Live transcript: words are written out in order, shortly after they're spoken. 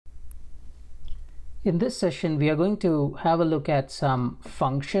In this session, we are going to have a look at some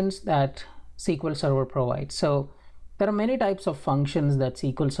functions that SQL Server provides. So there are many types of functions that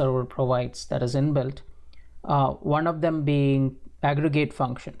SQL Server provides that is inbuilt. One of them being aggregate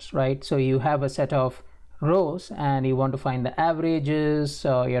functions, right? So you have a set of rows and you want to find the averages, you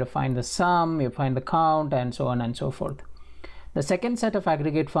have to find the sum, you find the count, and so on and so forth. The second set of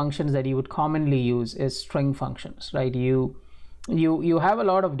aggregate functions that you would commonly use is string functions, right? You have a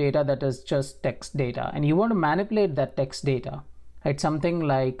lot of data that is just text data, and you want to manipulate that text data, right? Something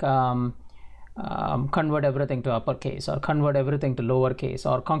like convert everything to uppercase, or convert everything to lowercase,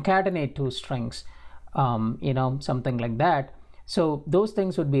 or concatenate two strings, something like that. So those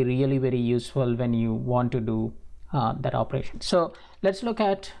things would be really very useful when you want to do that operation. So let's look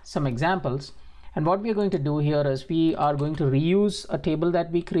at some examples. And what we're going to do here is we are going to reuse a table that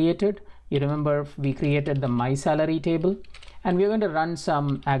we created. You remember we created the my salary table, and we're going to run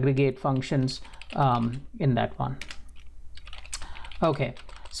some aggregate functions in that one. Okay,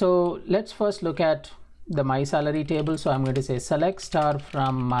 so let's first look at the my salary table. So I'm going to say select star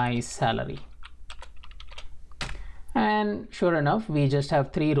from my salary. And sure enough, we just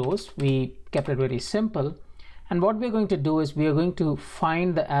have 3 rows. We kept it very simple. And what we're going to do is we are going to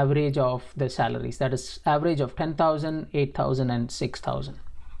find the average of the salaries. That is average of 10,000, 8,000, and 6,000.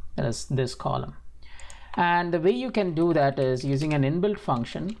 That is this column. And the way you can do that is using an inbuilt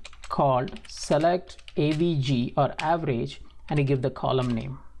function called select avg or average, and you give the column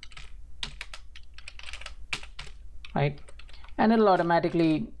name, right? And it'll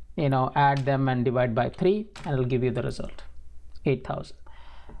automatically, add them and divide by 3, and it'll give you the result, 8,000.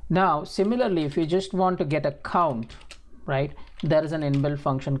 Now, similarly, if you just want to get a count, right, there is an inbuilt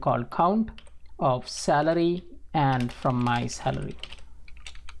function called count of salary and from my salary.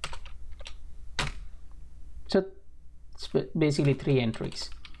 So it's basically 3 entries.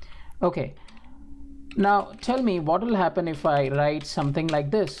 Okay, now tell me what will happen if I write something like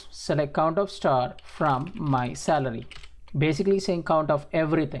this: select count of star from my salary. Basically saying count of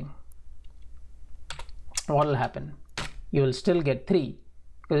everything. What will happen? You will still get 3,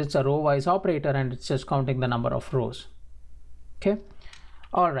 because it's a row-wise operator and it's just counting the number of rows. Okay,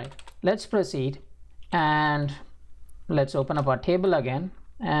 all right, let's proceed and let's open up our table again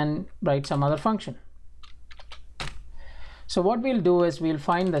and write some other function. So what we'll do is we'll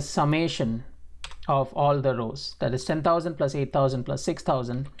find the summation of all the rows, that is 10,000 plus 8,000 plus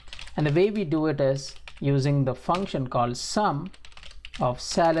 6,000, and the way we do it is using the function called sum of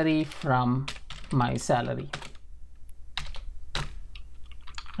salary from my salary.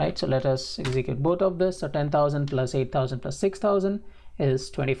 Right, so let us execute both of this. So 10,000 plus 8,000 plus 6,000 is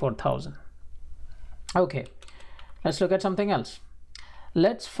 24,000. Okay, let's look at something else.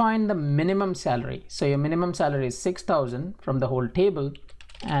 Let's find the minimum salary. So your minimum salary is 6,000 from the whole table,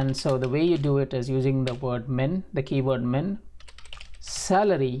 and so the way you do it is using the word min, the keyword min,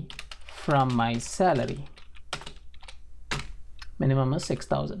 salary from my salary. Minimum is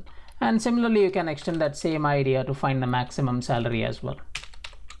 6,000, and similarly you can extend that same idea to find the maximum salary as well.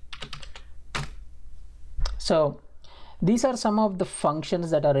 So these are some of the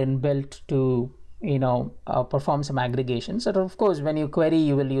functions that are inbuilt to perform some aggregations. So of course, when you query,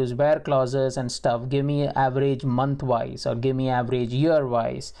 you will use where clauses and stuff. Give me average month wise, or give me average year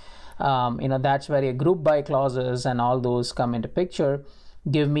wise. That's where your group by clauses and all those come into picture.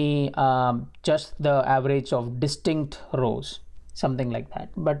 Give me just the average of distinct rows, something like that.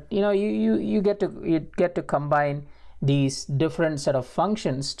 But you get to combine these different set of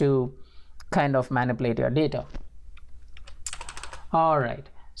functions to kind of manipulate your data. All right,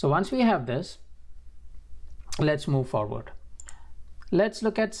 so once we have this, let's move forward. Let's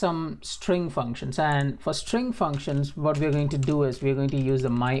look at some string functions. And for string functions, what we're going to do is we're going to use the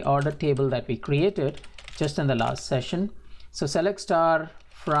my order table that we created just in the last session. So select star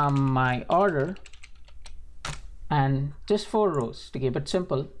from my order, and just 4 rows to keep it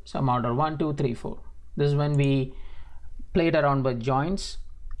simple. Some order 1, 2, 3, 4. This is when we played around with joins.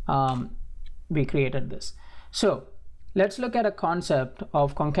 We created this. So let's look at a concept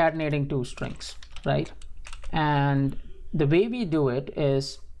of concatenating 2 strings, right? And the way we do it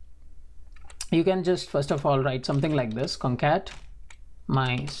is you can just first of all write something like this: concat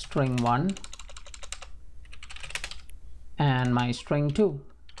my string 1 and my string 2.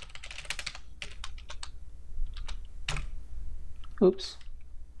 Oops.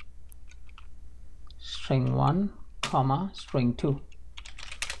 String 1 comma string 2.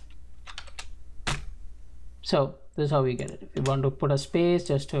 So this is how we get it. If you want to put a space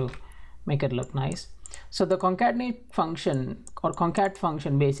just to make it look nice. So the concatenate function or concat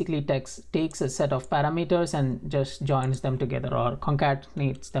function basically takes a set of parameters and just joins them together or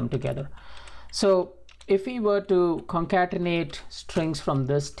concatenates them together. So if we were to concatenate strings from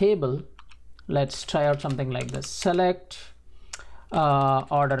this table, let's try out something like this. Select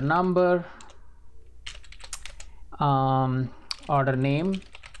order number, order name,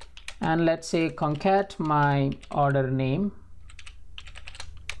 and let's say concat my order name,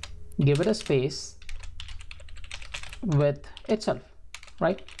 give it a space with itself,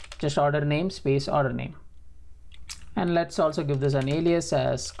 right? Just order name space order name. And let's also give this an alias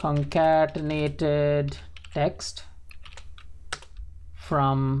as concatenated text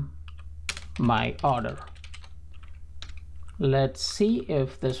from my order. Let's see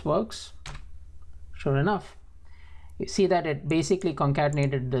if this works. Sure enough, you see that it basically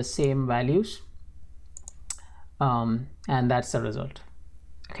concatenated the same values, and that's the result.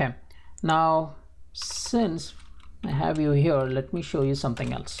 Okay, now since I have you here, let me show you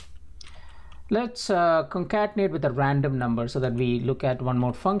something else. Let's concatenate with a random number so that we look at one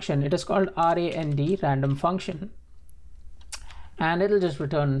more function. It is called RAND, random function, and it'll just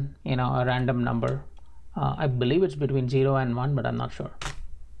return, you know, a random number. I believe it's between 0 and 1, but I'm not sure.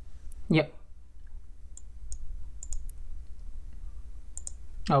 Yep.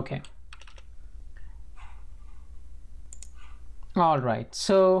 Okay. All right.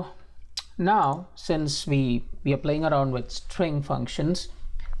 So now, since we are playing around with string functions,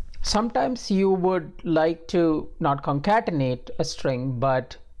 sometimes you would like to not concatenate a string,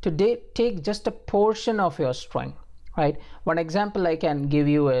 but to take just a portion of your string, right? One example I can give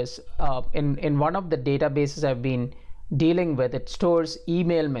you is in one of the databases I've been dealing with, it stores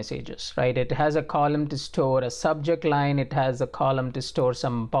email messages, right? It has a column to store a subject line, it has a column to store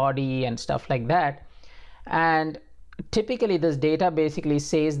some body and stuff like that. And typically this data basically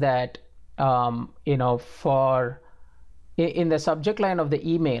says that you know, in the subject line of the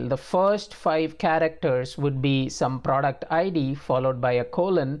email, the first 5 characters would be some product ID followed by a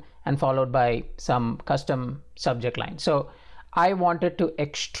colon and followed by some custom subject line. So I wanted to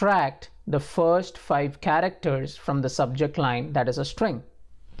extract the first 5 characters from the subject line that is a string.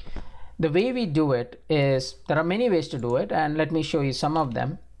 The way we do it is, there are many ways to do it, and let me show you some of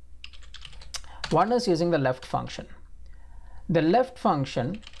them. One is using the left function. The left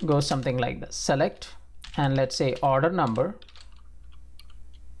function goes something like this. Select, and let's say order number,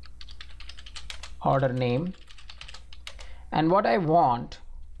 order name, and what I want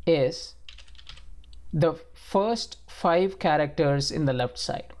is the first 5 characters in the left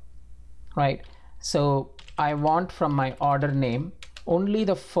side, right? So I want from my order name only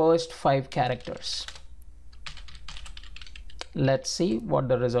the first 5 characters. Let's see what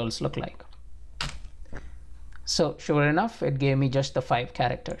the results look like. So sure enough, it gave me just the 5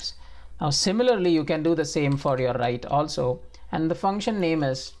 characters. Now similarly, you can do the same for your right also, and the function name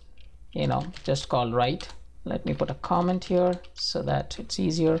is, you know, just called right. Let me put a comment here so that it's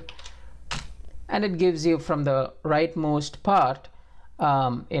easier, and it gives you from the rightmost part,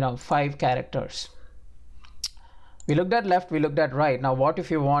 you know, 5 characters. We looked at left, we looked at right. Now what if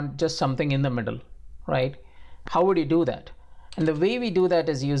you want just something in the middle, right? How would you do that? And the way we do that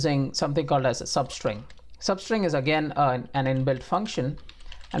is using something called as a substring. Substring is again an inbuilt function,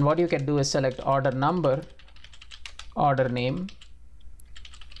 and what you can do is select order number, order name,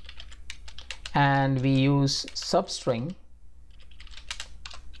 and we use substring.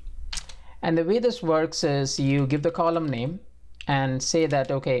 And the way this works is you give the column name and say that,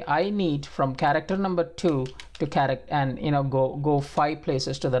 okay, I need from character number 2 to character, and you know, go 5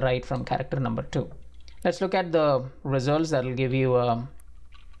 places to the right from character number 2. Let's look at the results. That will give you a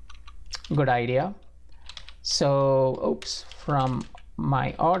good idea. So oops, from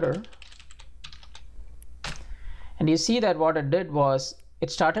my order, and you see that what it did was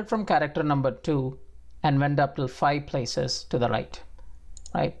it started from character number 2 and went up till 5 places to the right,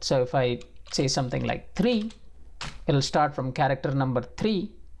 right? So if I say something like 3, it'll start from character number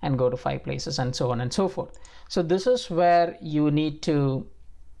 3 and go to 5 places, and so on and so forth. So this is where you need to,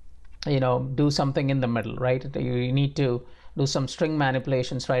 you know, do something in the middle, right? You need to do some string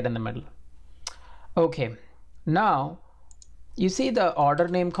manipulations right in the middle. Okay, now you see the order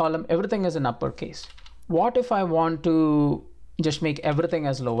name column, everything is in uppercase. What if I want to just make everything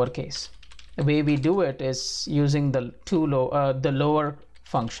as lowercase? The way we do it is using the lower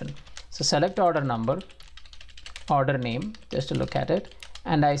function. So select order number, order name, just to look at it,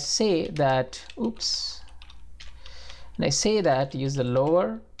 and I say that, oops, and I say that use the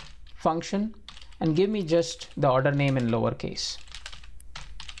lower function and give me just the order name in lowercase.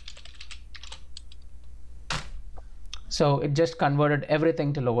 So it just converted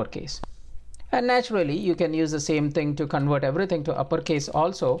everything to lowercase. And naturally, you can use the same thing to convert everything to uppercase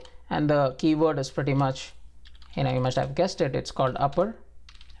also. And the keyword is pretty much, you know, you must have guessed it, it's called upper.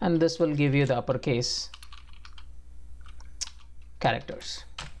 and this will give you the uppercase characters.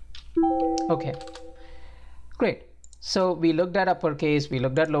 Okay, great. So we looked at uppercase, we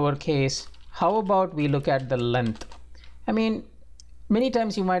looked at lowercase. How about we look at the length? I mean, many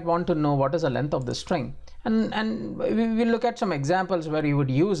times you might want to know what is the length of the string, and we'll look at some examples where you would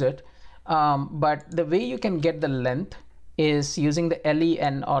use it. But the way you can get the length is using the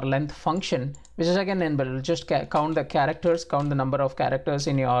len or length function, which is again inbuilt. It'll just count the characters, count the number of characters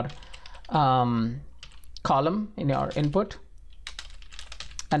in your column in your input,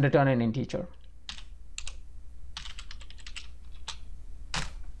 and return an integer.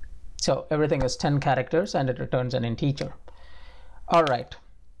 So everything is 10 characters and it returns an integer. All right.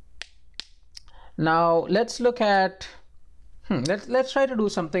 Now let's look at let's try to do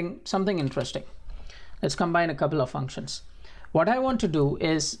something interesting. Let's combine a couple of functions. What I want to do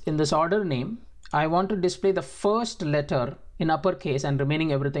is, in this order name, I want to display the first letter in uppercase and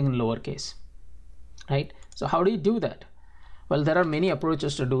remaining everything in lowercase, right? So how do you do that? Well, there are many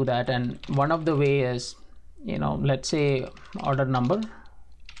approaches to do that, and one of the way is, let's say order number,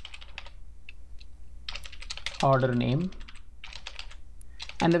 order name,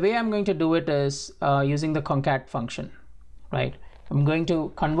 and the way I'm going to do it is using the concat function, right? I'm going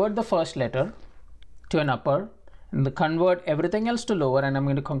to convert the first letter to an upper and convert everything else to lower, and I'm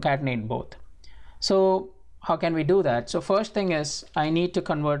going to concatenate both. So how can we do that? So first thing is I need to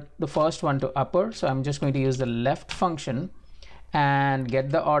convert the first one to upper, so I'm just going to use the left function and get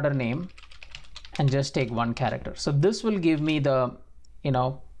the order name and just take one character. So this will give me the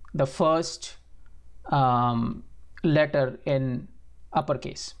the first letter in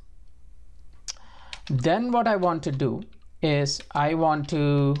uppercase. Then what I want to do is I want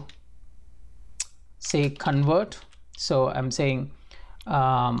to say convert. So I'm saying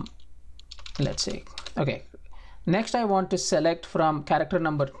let's say, okay, next I want to select from character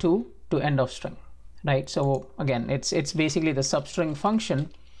number 2 to end of string, right? So again, it's basically the substring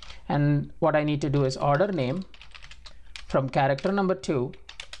function, and what I need to do is order name from character number 2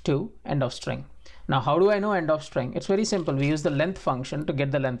 to end of string. Now how do I know end of string? It's very simple. We use the length function to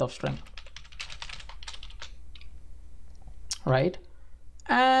get the length of string, right?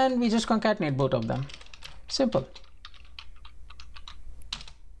 And we just concatenate both of them. Simple.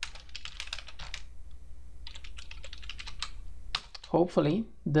 Hopefully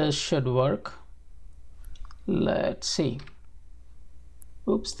this should work. Let's see.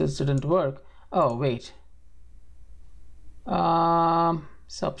 Oops, this didn't work. Oh wait,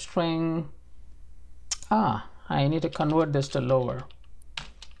 substring, I need to convert this to lower.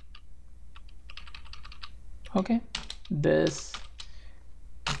 Okay, this,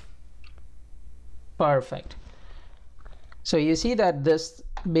 perfect. So you see that this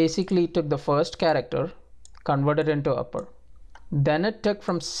basically took the first character, converted into upper, then it took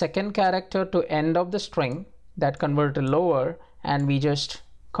from second character to end of the string, that converted to lower, and we just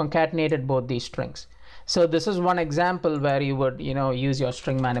concatenated both these strings. So this is one example where you would use your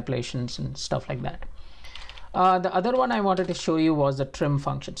string manipulations and stuff like that. The other one I wanted to show you was the trim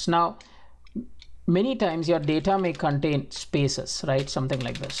functions. Now many times your data may contain spaces, right? Something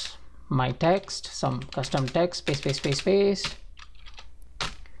like this, my text, some custom text, space, space, space, space.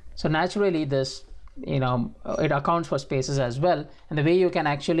 So naturally this it accounts for spaces as well, and the way you can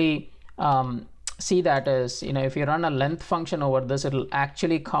actually see that is, if you run a length function over this, it'll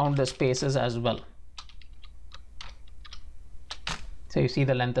actually count the spaces as well. So you see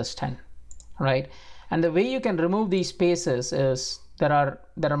the length is 10, right? And the way you can remove these spaces is there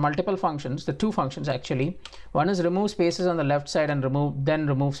are multiple functions, the two functions actually. One is remove spaces on the left side and then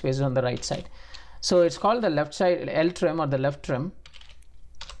remove spaces on the right side. So it's called the left side LTRIM or the left trim,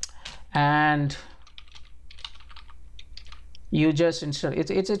 and you just insert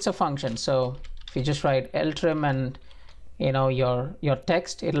it's a function. So if you just write LTRIM and your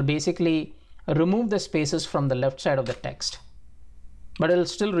text, it'll basically remove the spaces from the left side of the text, but it'll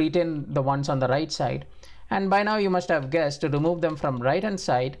still retain the ones on the right side. And by now you must have guessed, to remove them from right hand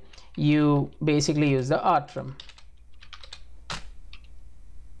side, you basically use the RTRIM.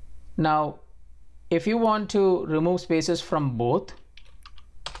 Now if you want to remove spaces from both,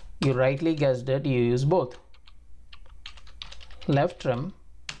 you rightly guessed it, you use both, left trim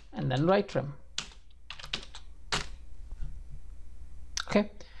and then right trim. Okay,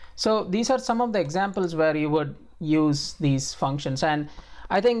 so these are some of the examples where you would use these functions, and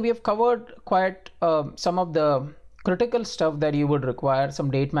I think we have covered quite some of the critical stuff that you would require: some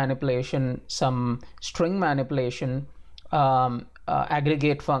date manipulation, some string manipulation,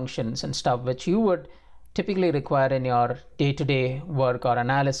 aggregate functions and stuff, which you would typically require in your day-to-day work or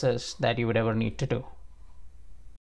analysis that you would ever need to do.